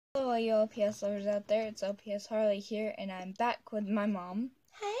you LPS lovers out there, it's LPS Harley here, and I'm back with my mom.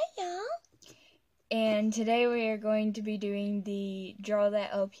 Hey, y'all. And today we are going to be doing the Draw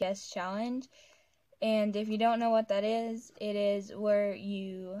That LPS challenge. And if you don't know what that is, it is where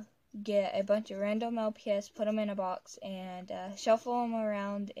you get a bunch of random LPS, put them in a box, and shuffle them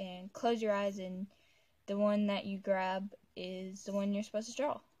around and close your eyes, and the one that you grab is the one you're supposed to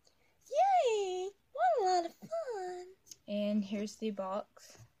draw. Yay! What a lot of fun. And here's the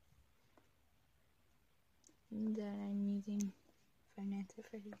box that I'm using for Nancy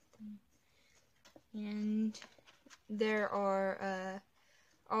for these things. And there are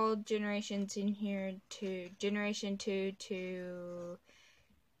all generations in here, to Generation 2 to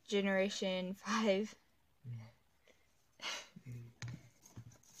Generation 5.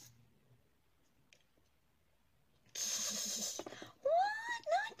 What?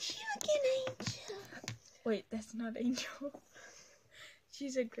 Not you again, Angel. Wait, that's not Angel.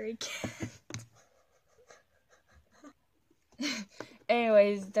 She's a gray cat.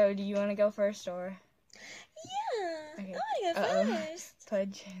 Anyways, though, do you want to go first or? Yeah, Okay. I want to go first.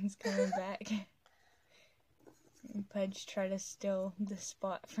 Pudge is coming back. And Pudge tried to steal the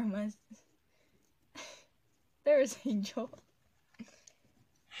spot from us. There's Angel.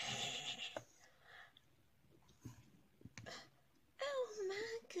 Oh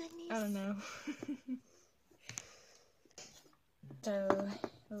my goodness. I don't know. So,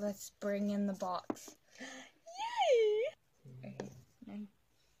 let's bring in the box. Yay!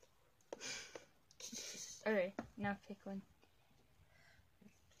 Okay, now pick one.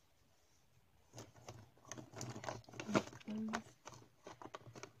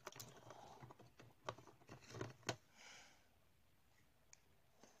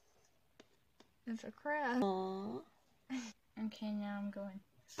 There's a crab. Aww. Okay, now I'm going.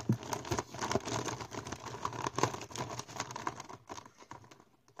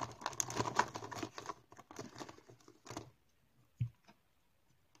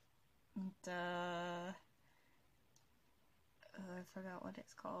 I forgot what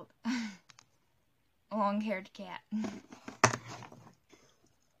it's called. Long-haired cat.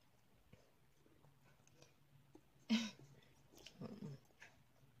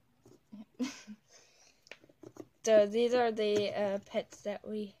 So these are the pets that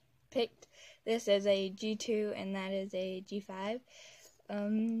we picked. This is a G2 and that is a G5.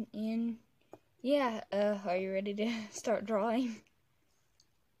 And yeah, are you ready to start drawing?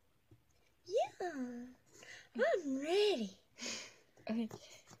 Yeah, I'm ready. Okay.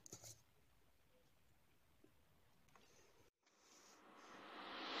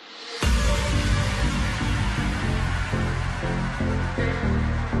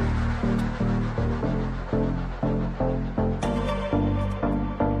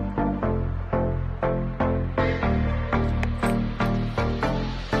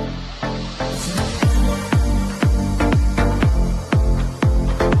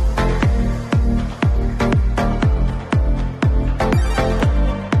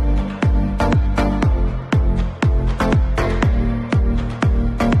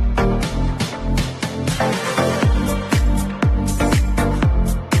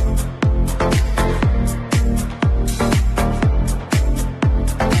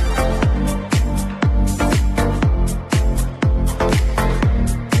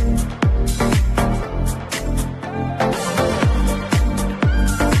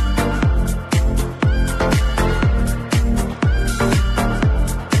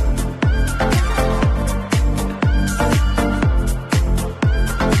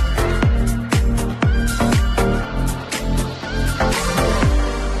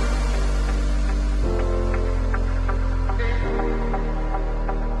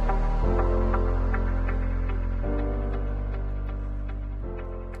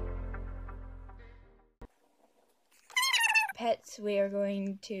 Pets, we are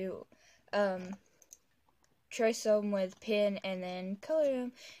going to trace them with pen and then color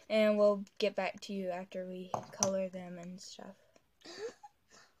them, and we'll get back to you after we color them and stuff.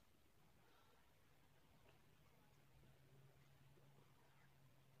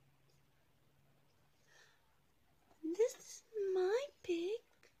 This is my pig.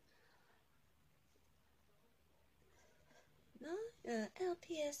 My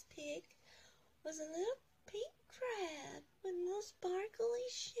LPS pig was a little pink crab with a little sparkly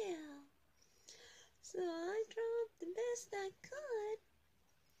shell. So I drew the best I could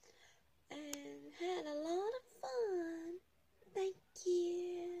and had a lot of fun. Thank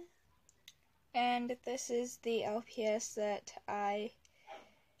you. And this is the LPS that I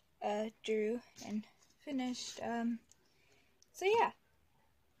drew and finished. So yeah.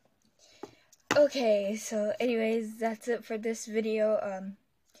 Okay, so anyways, that's it for this video.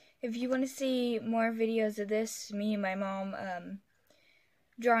 if you want to see more videos of this, me and my mom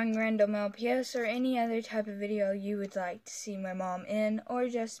drawing random LPS or any other type of video you would like to see my mom in, or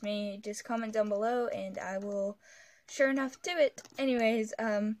just me, just comment down below and I will sure enough do it. Anyways,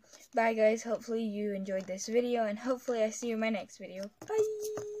 bye guys, hopefully you enjoyed this video and hopefully I see you in my next video.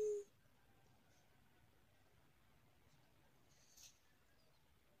 Bye!